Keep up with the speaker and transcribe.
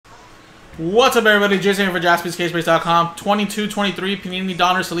What's up, everybody? Jason here for JaspysCaseBreaks.com. 22-23 Panini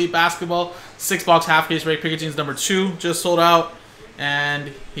Donruss Elite Basketball 6-box half case break. Pickachene's number 2 just sold out,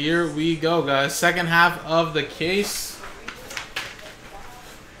 and here we go, guys. Second half of the case.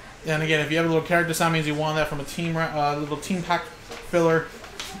 And again, if you have a little character sign, means you won that from a team, little team pack filler.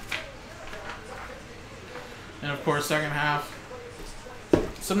 And of course, second half.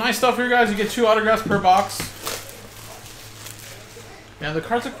 Some nice stuff here, guys. You get 2 autographs per box. And the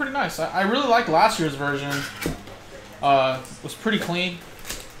cards look pretty nice. I really like last year's version. Was pretty clean.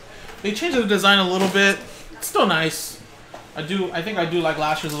 They changed the design a little bit. It's still nice. I think I do like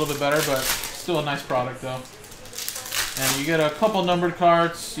last year's a little bit better, but still a nice product though. And you get a couple numbered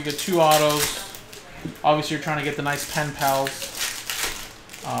cards. You get 2 autos. Obviously, you're trying to get the nice pen pals.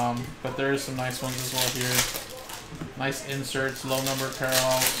 But there is some nice ones as well here. Nice inserts, low number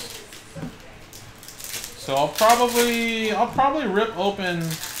parallels. So I'll probably rip open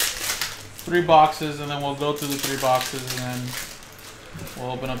 3 boxes, and then we'll go through the 3 boxes, and then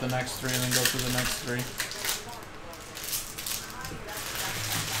we'll open up the next 3 and then go through the next 3.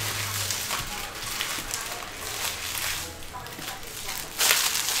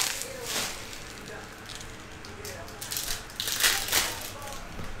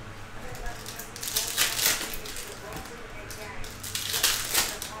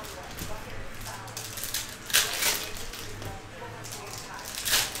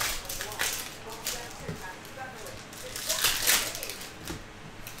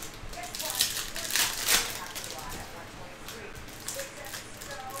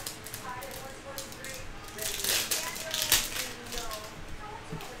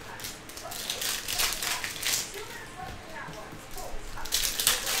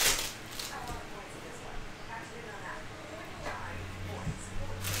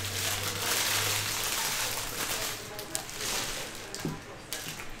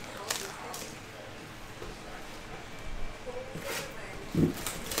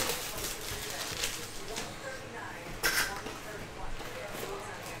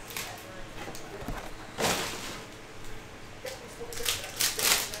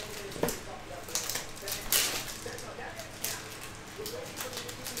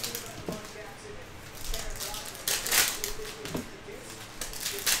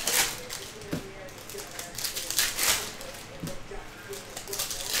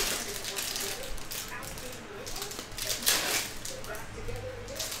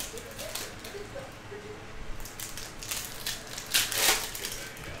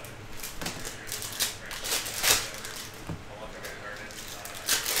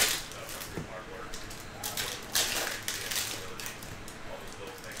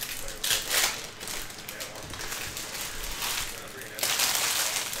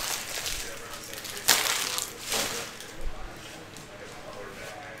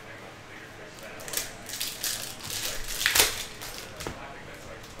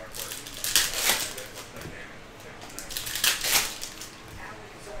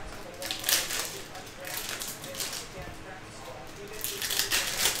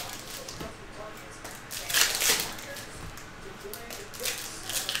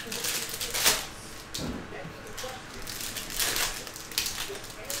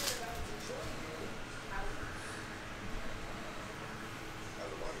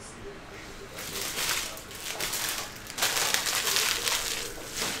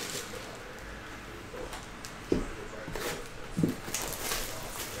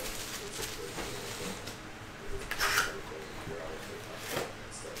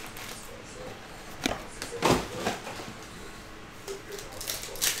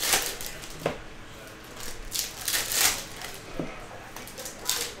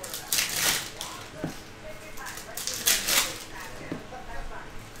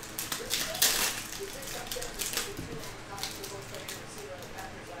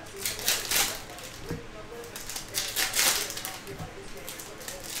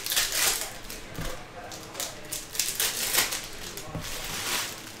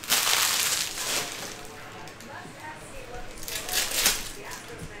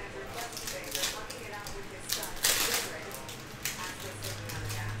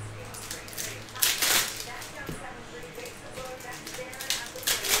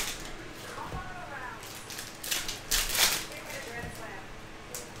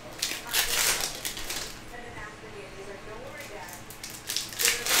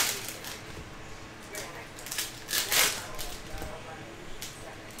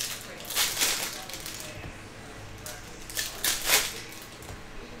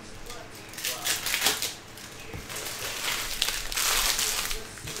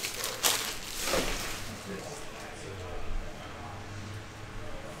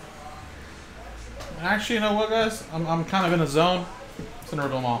 And actually, you know what, guys? I'm kind of in a zone. So I'm gonna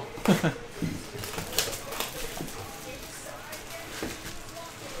rip them all.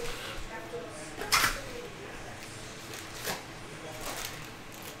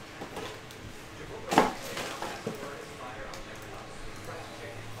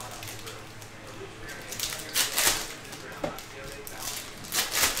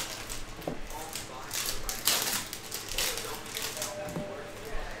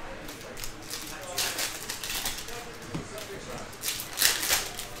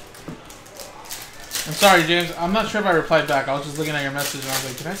 I'm sorry, James. I'm not sure if I replied back. I was just looking at your message and I was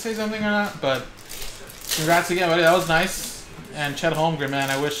like, did I say something or not? But congrats again, buddy. That was nice. And Chet Holmgren,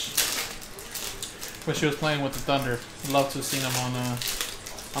 man, I wish he was playing with the Thunder. I'd love to have seen him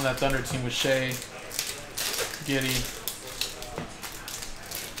on that Thunder team with Shea, Giddey.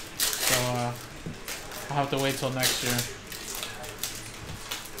 So I'll have to wait till next year.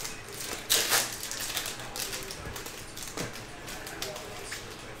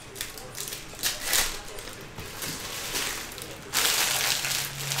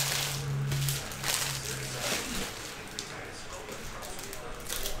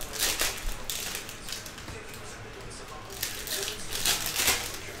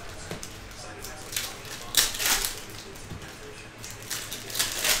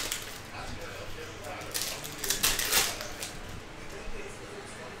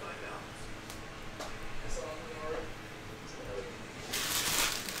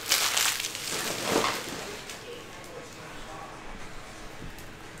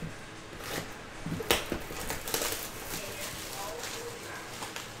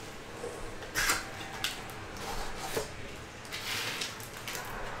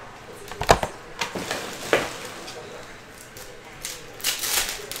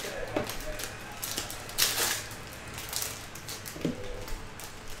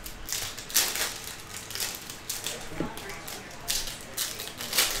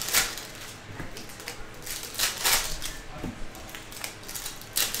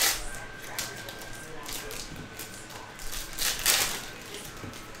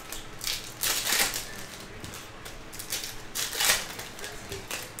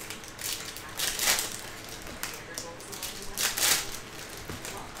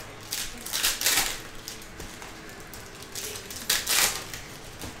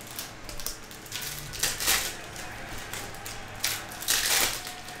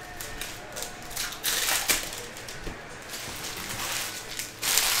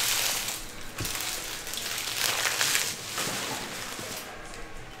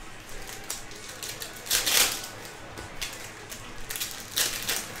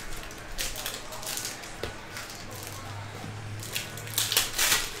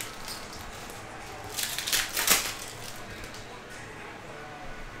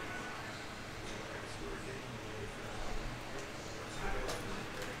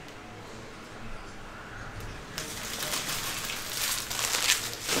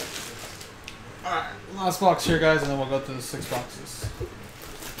 Last box here, guys, and then we'll go to the 6 boxes.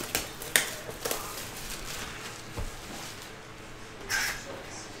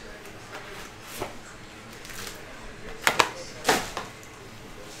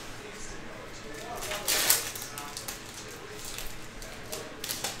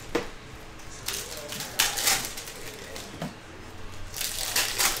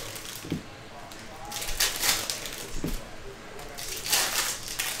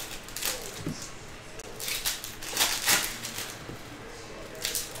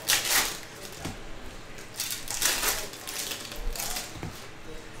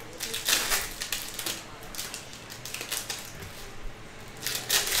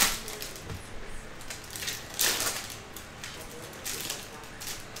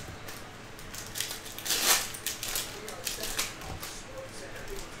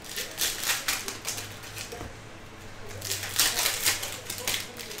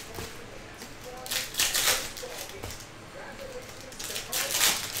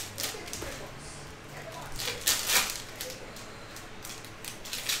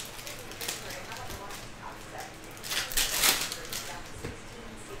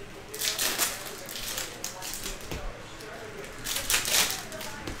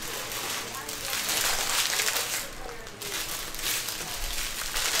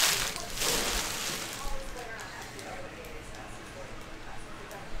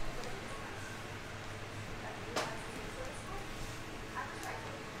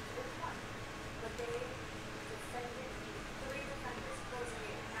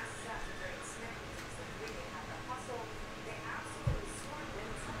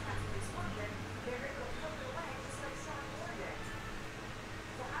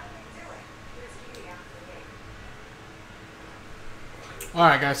 All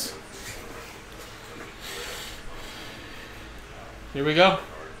right, guys. Here we go.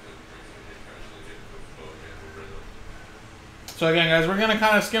 So again, guys, we're gonna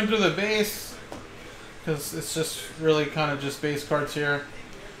kind of skim through the base because it's just really kind of just base cards here.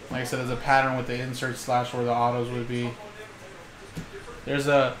 Like I said, there's a pattern with the insert slash where the autos would be. There's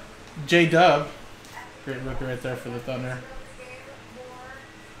a J-Dub. Great rookie right there for the Thunder.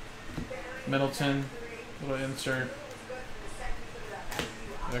 Middleton, little insert.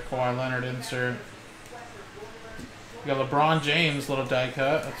 The Kawhi Leonard insert. We got LeBron James, little die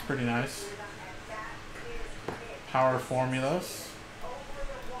cut. That's pretty nice. Power formulas.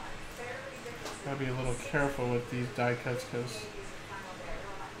 Gotta be a little careful with these die cuts because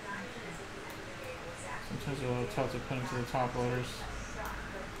sometimes they're a little tough to put into the top loaders.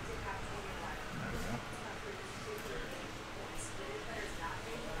 There we go.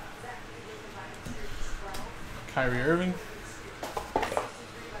 Kyrie Irving.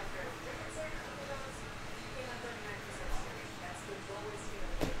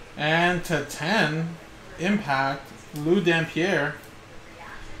 And to 10, Impact, Lou Dampier.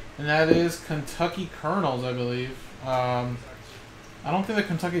 And that is Kentucky Colonels, I believe. I don't think the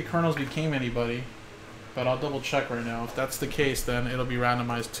Kentucky Colonels became anybody, but I'll double check right now. If that's the case, then it'll be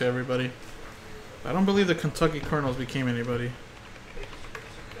randomized to everybody. I don't believe the Kentucky Colonels became anybody.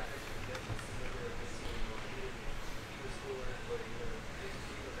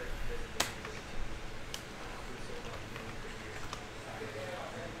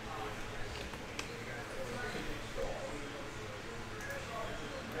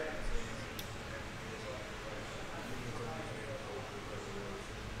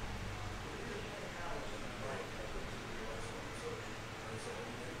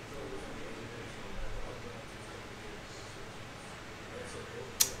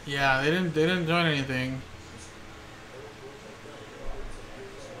 Yeah, they didn't join anything.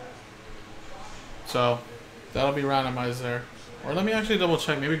 So that'll be randomized there. Or let me actually double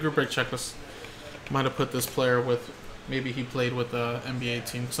check. Maybe Group Break Checklist might have put this player with, maybe he played with the NBA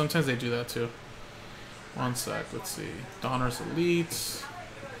team. Sometimes they do that too. One sec, let's see. Donruss Elites.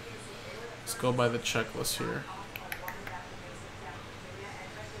 Let's go by the checklist here.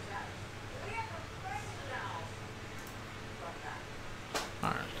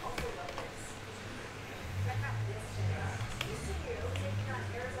 Alright.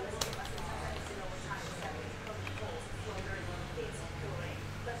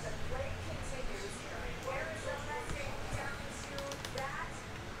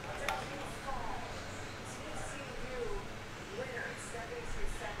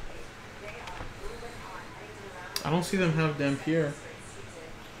 I don't see them have Dampier.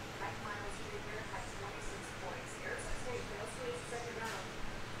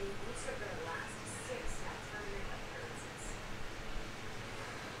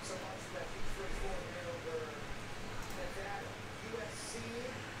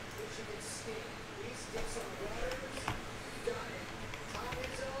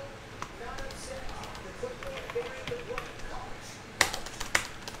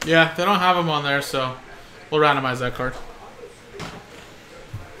 Yeah, they don't have him on there, so we'll randomize that card.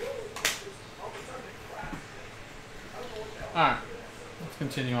 Alright, let's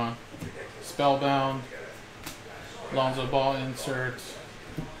continue on. Spellbound. Lonzo Ball insert.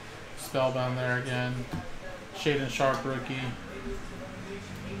 Spellbound there again. Shaden Sharp rookie.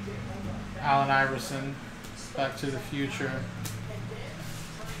 Allen Iverson. Back to the Future.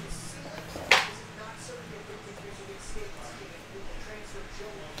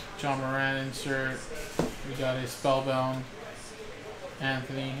 John Moran insert. We got a Spellbound.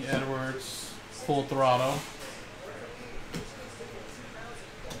 Anthony Edwards. Full Throttle.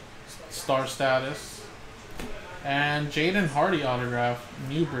 Star Status. And Jaden Hardy autograph.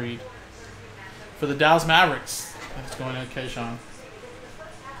 New breed. For the Dallas Mavericks. That's going to Keyshawn.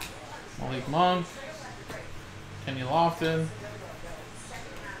 Malik Monk. Kenny Lofton.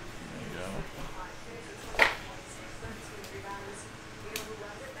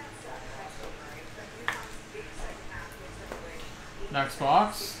 Next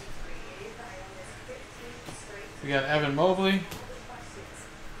box. We got Evan Mobley.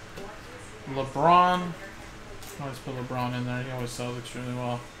 LeBron. Always put LeBron in there. He always sells extremely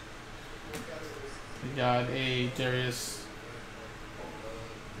well. We got a Darius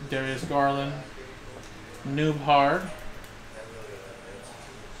Garland. Noob Hard.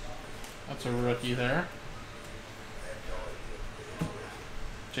 That's a rookie there.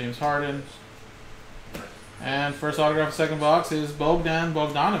 James Harden. And first autograph, second box is Bogdan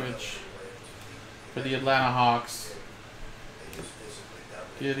Bogdanovic for the Atlanta Hawks.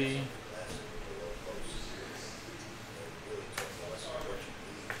 Giddy.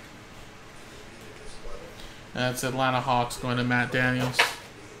 That's Atlanta Hawks going to Matt Daniels.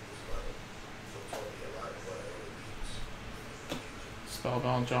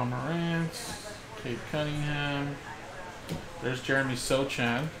 Spellbound John Morant. Kate Cunningham. There's Jeremy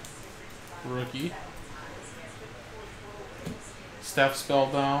Sochan, rookie. Steph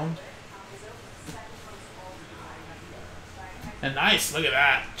Spellbound. And nice, look at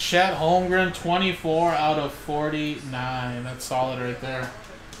that. Chet Holmgren, 24 out of 49. That's solid right there.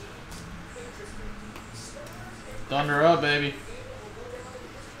 Thunder up, baby.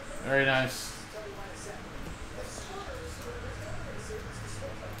 Very nice.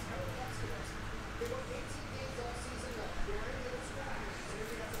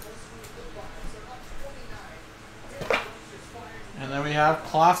 And then we have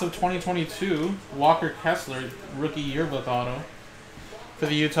class of 2022, Walker Kessler, rookie yearbook auto. For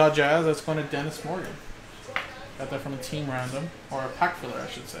the Utah Jazz, that's going to Dennis Morgan. Got that from a team random, or a pack filler, I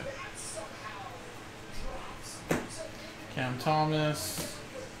should say. Cam Thomas,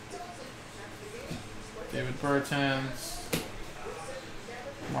 David Bertans,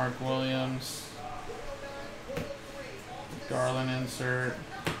 Mark Williams, Garland insert,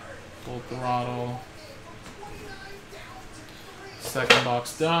 full throttle. Second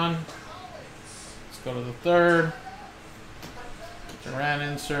box done. Let's go to the third. Durant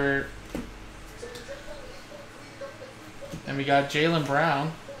insert. And we got Jaylen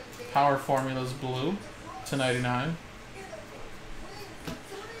Brown, Power Formulas blue /99.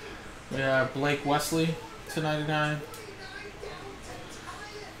 We have Blake Wesley /99.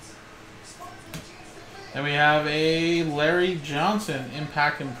 And we have a Larry Johnson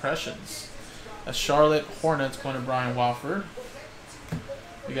Impact Impressions. A Charlotte Hornets going to Brian Wofford.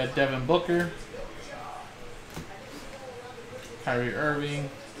 We got Devin Booker, Kyrie Irving,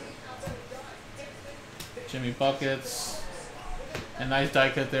 Jimmy Buckets, and nice die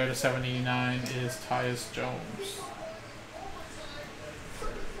cut there to 789 is Tyus Jones.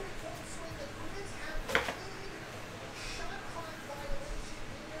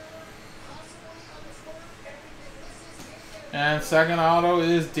 And second auto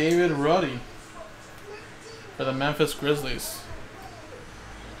is David Ruddy for the Memphis Grizzlies.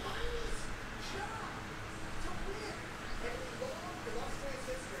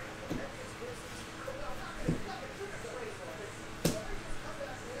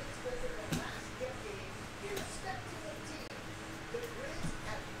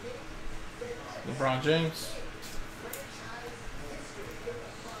 LeBron James.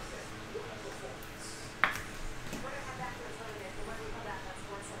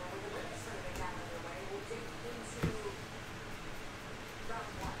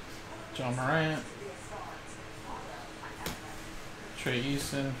 John Morant. Trey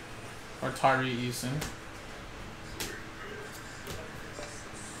Eason. Or Tyree Eason.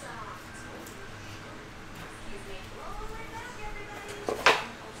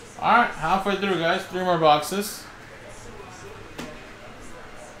 Alright, halfway through, guys. 3 more boxes.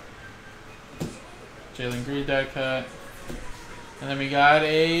 Jalen Green die cut. And then we got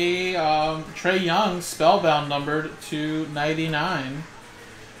a Trae Young Spellbound numbered /99.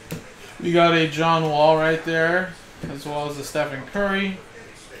 We got a John Wall right there, as well as a Stephen Curry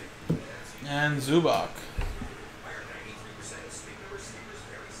and Zubac.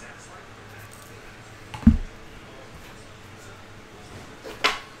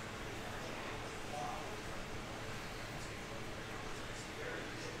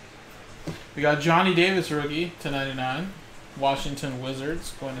 We got Johnny Davis rookie /99. Washington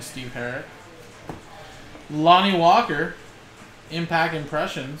Wizards going to Steve Herrick. Lonnie Walker Impact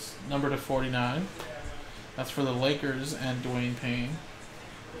Impressions numbered /49. That's for the Lakers and Dwayne Payne.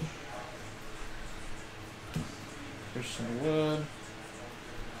 Christian Wood.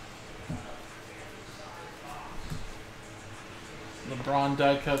 LeBron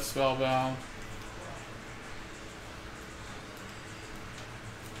die cut Spellbound.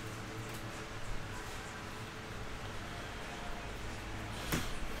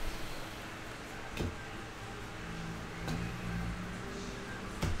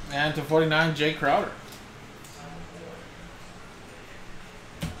 And /49, Jay Crowder.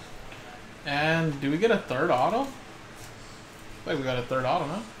 And do we get a third auto? I feel like we got a third auto,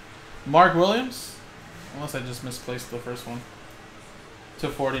 no? Mark Williams. Unless I just misplaced the first one.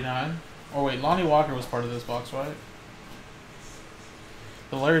 /49. Oh wait, Lonnie Walker was part of this box, right?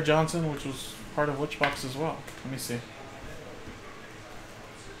 The Larry Johnson, which was part of which box as well? Let me see.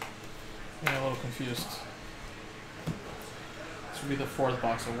 Yeah, a little confused. This would be the 4th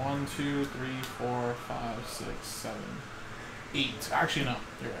box. So 1, 2, 3, 4, 5, 6, 7, 8. Actually, no.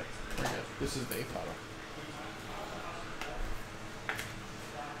 You're right. We're good. This is the 8th auto.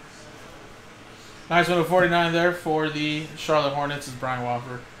 Nice one to 49 there for the Charlotte Hornets is Brian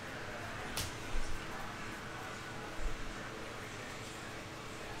Wofford.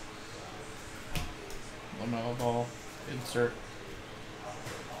 LaMelo Ball insert.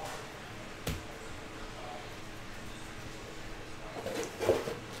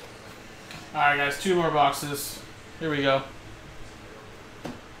 Alright guys, 2 more boxes. Here we go.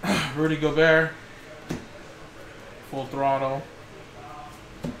 Rudy Gobert. Full throttle.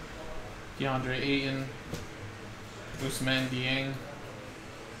 DeAndre Ayton. Ousmane Dieng.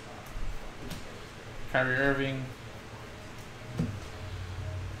 Kyrie Irving.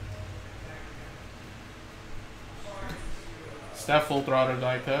 Steph full throttle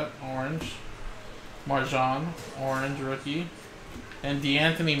die cut, orange. Marjan, orange rookie. And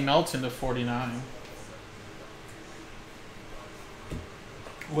DeAnthony Melton to 49.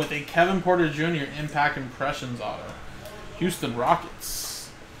 With a Kevin Porter Jr. Impact Impressions auto. Houston Rockets.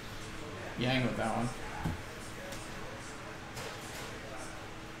 Yang with that one.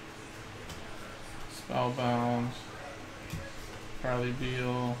 Spellbound. Bradley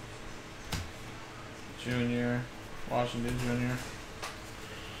Beal. Jr. Washington Jr.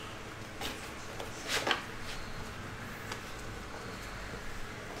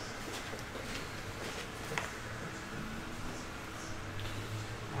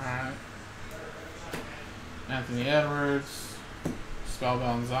 Alright. Anthony Edwards.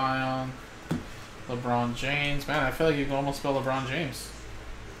 Spellbound Zion. LeBron James. Man, I feel like you can almost spell LeBron James.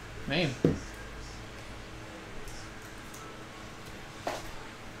 Name.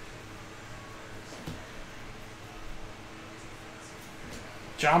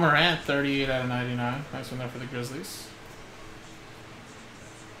 Ja Morant, 38 out of 99. Nice one there for the Grizzlies.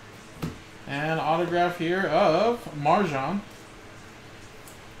 And autograph here of Marjan.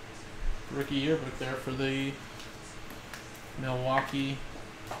 Rookie yearbook there for the Milwaukee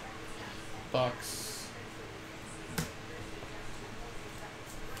Bucks.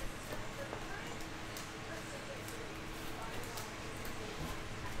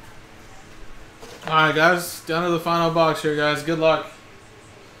 Alright guys, down to the final box here guys. Good luck.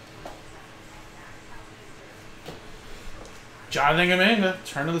 Jonathan Kuminga,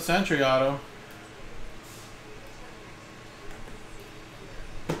 turn of the century auto.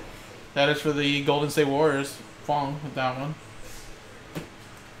 That is for the Golden State Warriors. Fong with that one.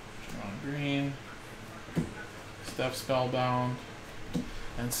 John Green. Steph Spellbound.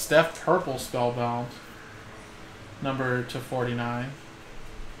 And Steph Purple Spellbound. Number to 49.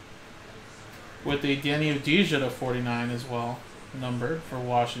 With a Danny Avdija to 49 as well. Numbered for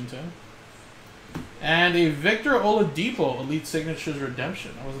Washington. And a Victor Oladipo Elite Signatures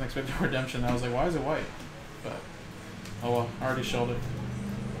Redemption. I wasn't expecting redemption. I was like, why is it white? But, oh well, I already showed it.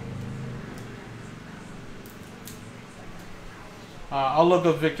 I'll look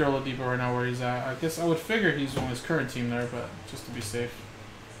up Victor Oladipo right now where he's at. I guess I would figure he's on his current team there, but just to be safe.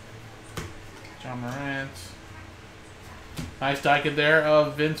 Ja Morant. Nice die cut there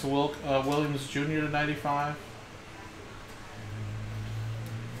of Vince Williams Jr. to 95.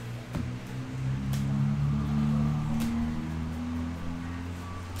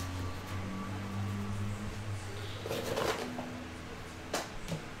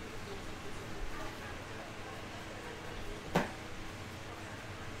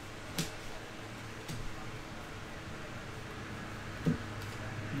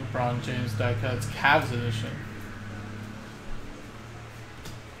 LeBron James die cuts, Cavs edition.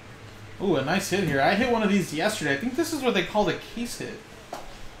 Ooh, a nice hit here. I hit one of these yesterday. I think this is what they call the case hit.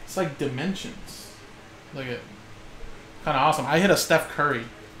 It's like dimensions. Look at, kind of awesome. I hit a Steph Curry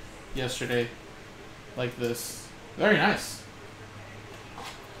yesterday, like this. Very nice.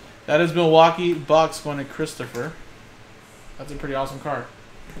 That is Milwaukee Bucks going to Christopher. That's a pretty awesome card.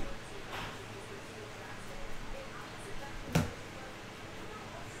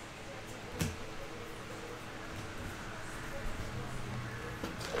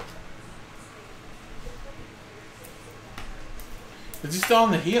 Is he still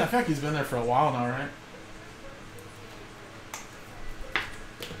on the Heat? I feel like he's been there for a while now, right?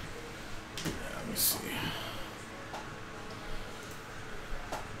 Yeah, let me see.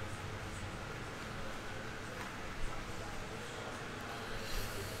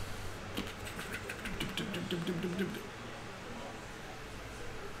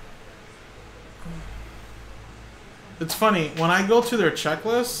 It's funny, when I go to their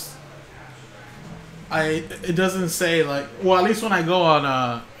checklist, it doesn't say like, well, at least when I go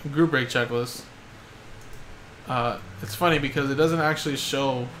on group break checklist, it's funny because it doesn't actually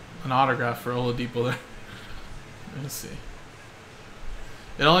show an autograph for Oladipo there. Let me see.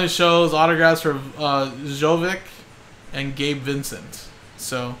 It only shows autographs for Jovic and Gabe Vincent.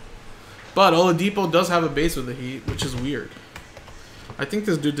 So But Oladipo does have a base with the Heat, which is weird. I think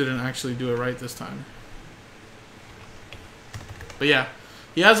this dude didn't actually do it right this time. But yeah,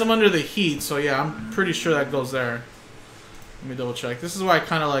 he has him under the Heat, so yeah, I'm pretty sure that goes there. Let me double check. This is why I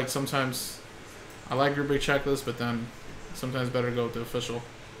kind of like sometimes I like group break checklist, but then sometimes better go with the official.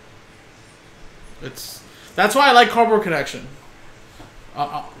 That's why I like Cardboard Connection.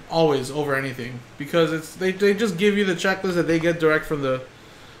 Always over anything, because they just give you the checklist that they get direct from the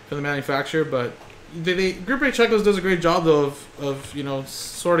manufacturer, but group break checklist does a great job though of you know,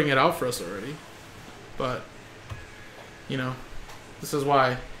 sorting it out for us already. But you know, this is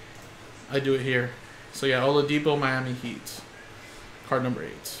why I do it here. So yeah, Oladipo, Miami Heat, card number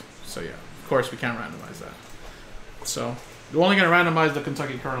 8. So yeah, of course we can't randomize that. So we're only gonna randomize the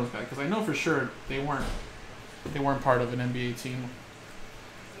Kentucky Colonels guy because I know for sure they weren't part of an NBA team.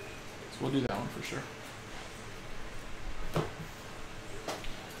 So we'll do that one for sure.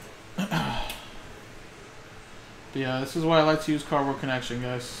 But yeah, this is why I like to use Cardboard Connection,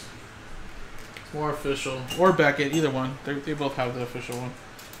 guys. It's more official. Or Beckett, either one. They both have the official one.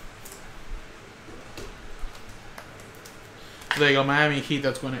 There you go, Miami Heat.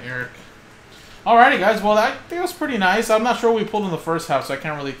 That's going to Eric. Alrighty, guys. Well, I think it was pretty nice. I'm not sure what we pulled in the first half, so I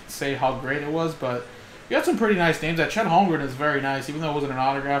can't really say how great it was, but we had some pretty nice names. That Chet Holmgren is very nice, even though it wasn't an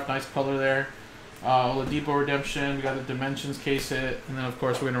autograph. Nice color there. Oladipo Redemption. We got the Dimensions case hit, and then of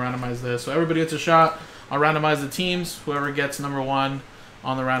course we're gonna randomize this. So everybody gets a shot. I'll randomize the teams. Whoever gets number 1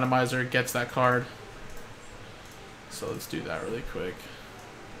 on the randomizer gets that card. So let's do that really quick.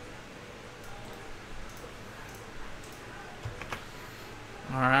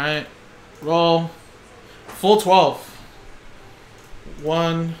 Alright. Roll. Full 12.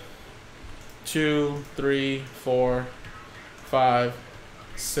 1, 2, 3, 4, 5,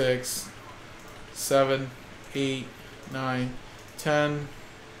 6, 7, 8, 9, 10,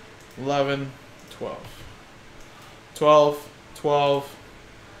 11, 12. 12, 12.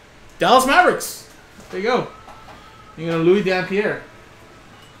 Dallas Mavericks. There you go. You're going to Louis Dampierre.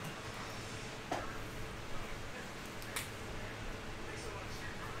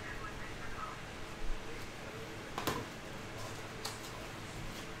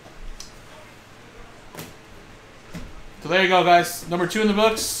 So there you go, guys. Number 2 in the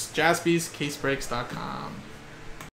books. JaspysCaseBreaks.com.